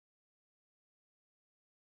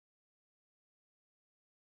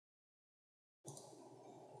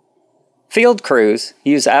Field crews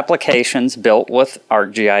use applications built with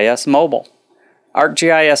ArcGIS Mobile.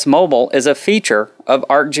 ArcGIS Mobile is a feature of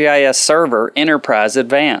ArcGIS Server Enterprise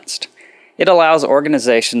Advanced. It allows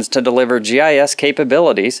organizations to deliver GIS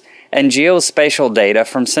capabilities and geospatial data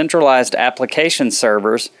from centralized application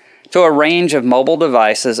servers to a range of mobile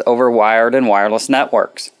devices over wired and wireless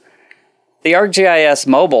networks. The ArcGIS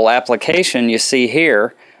Mobile application you see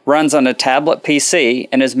here runs on a tablet PC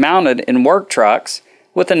and is mounted in work trucks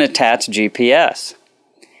with an attached GPS.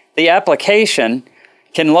 The application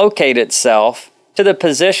can locate itself to the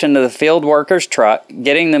position of the field worker's truck,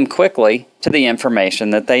 getting them quickly to the information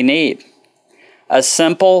that they need. A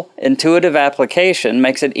simple, intuitive application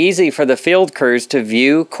makes it easy for the field crews to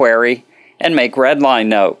view, query, and make redline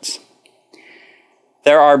notes.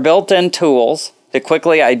 There are built-in tools to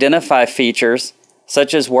quickly identify features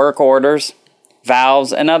such as work orders,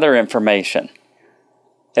 valves, and other information.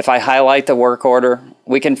 If I highlight the work order,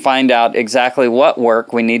 we can find out exactly what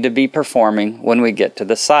work we need to be performing when we get to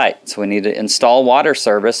the site. So we need to install water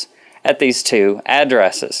service at these two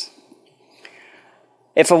addresses.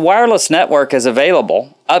 If a wireless network is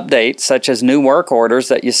available, updates such as new work orders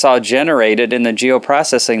that you saw generated in the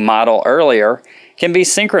geoprocessing model earlier can be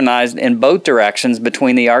synchronized in both directions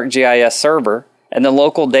between the ArcGIS server and the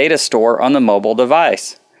local data store on the mobile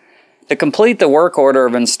device. To complete the work order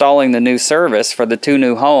of installing the new service for the two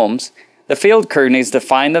new homes, the field crew needs to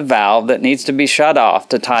find the valve that needs to be shut off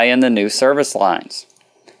to tie in the new service lines.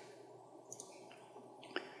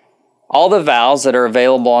 All the valves that are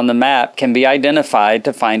available on the map can be identified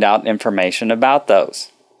to find out information about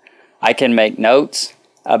those. I can make notes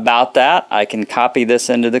about that. I can copy this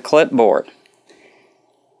into the clipboard.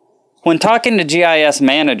 When talking to GIS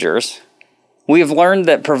managers, we have learned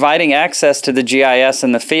that providing access to the GIS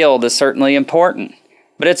in the field is certainly important,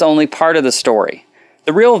 but it's only part of the story.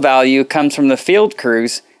 The real value comes from the field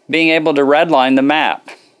crews being able to redline the map.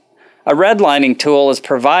 A redlining tool is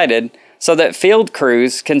provided so that field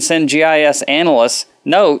crews can send GIS analysts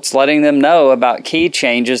notes letting them know about key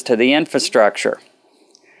changes to the infrastructure.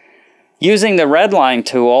 Using the redline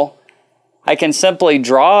tool, I can simply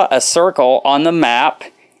draw a circle on the map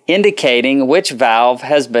indicating which valve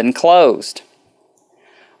has been closed.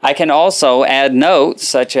 I can also add notes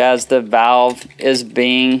such as the valve is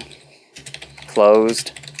being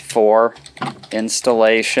closed for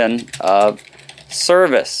installation of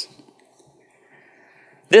service.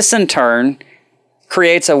 This in turn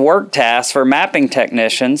creates a work task for mapping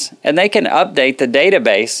technicians, and they can update the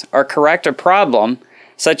database or correct a problem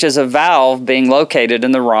such as a valve being located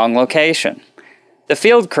in the wrong location. The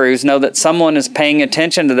field crews know that someone is paying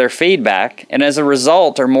attention to their feedback and as a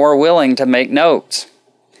result are more willing to make notes.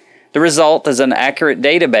 The result is an accurate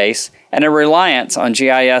database and a reliance on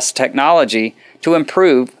GIS technology to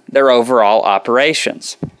improve their overall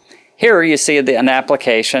operations. Here you see an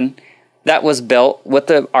application that was built with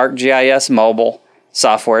the ArcGIS Mobile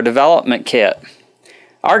software development kit.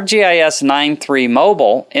 ArcGIS 9.3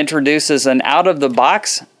 Mobile introduces an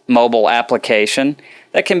out-of-the-box mobile application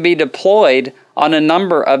that can be deployed on a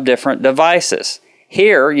number of different devices.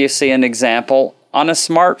 Here you see an example on a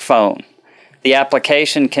smartphone. The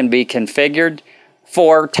application can be configured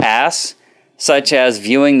for tasks such as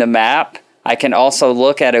viewing the map. I can also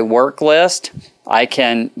look at a work list. I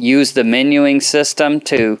can use the menuing system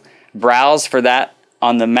to browse for that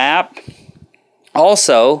on the map.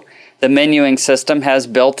 Also, the menuing system has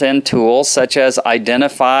built-in tools such as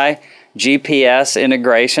identify, GPS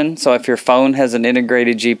integration. So if your phone has an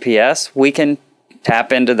integrated GPS, we can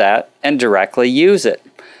tap into that and directly use it.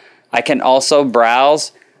 I can also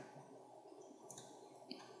browse,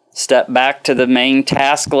 step back to the main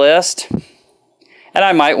task list, and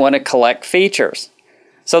I might want to collect features.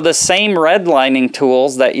 So the same redlining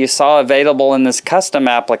tools that you saw available in this custom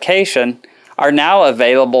application are now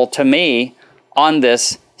available to me on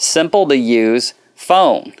this simple to use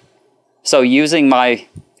phone. So using my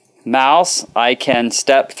mouse, I can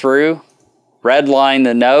step through, redline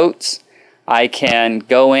the notes, I can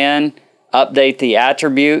go in, update the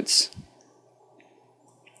attributes,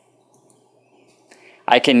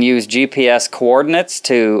 I can use GPS coordinates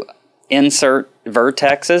to insert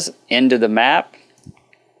vertexes into the map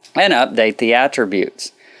and update the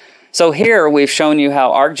attributes. So here we've shown you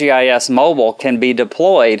how ArcGIS Mobile can be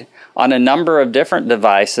deployed on a number of different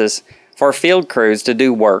devices for field crews to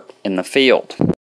do work in the field.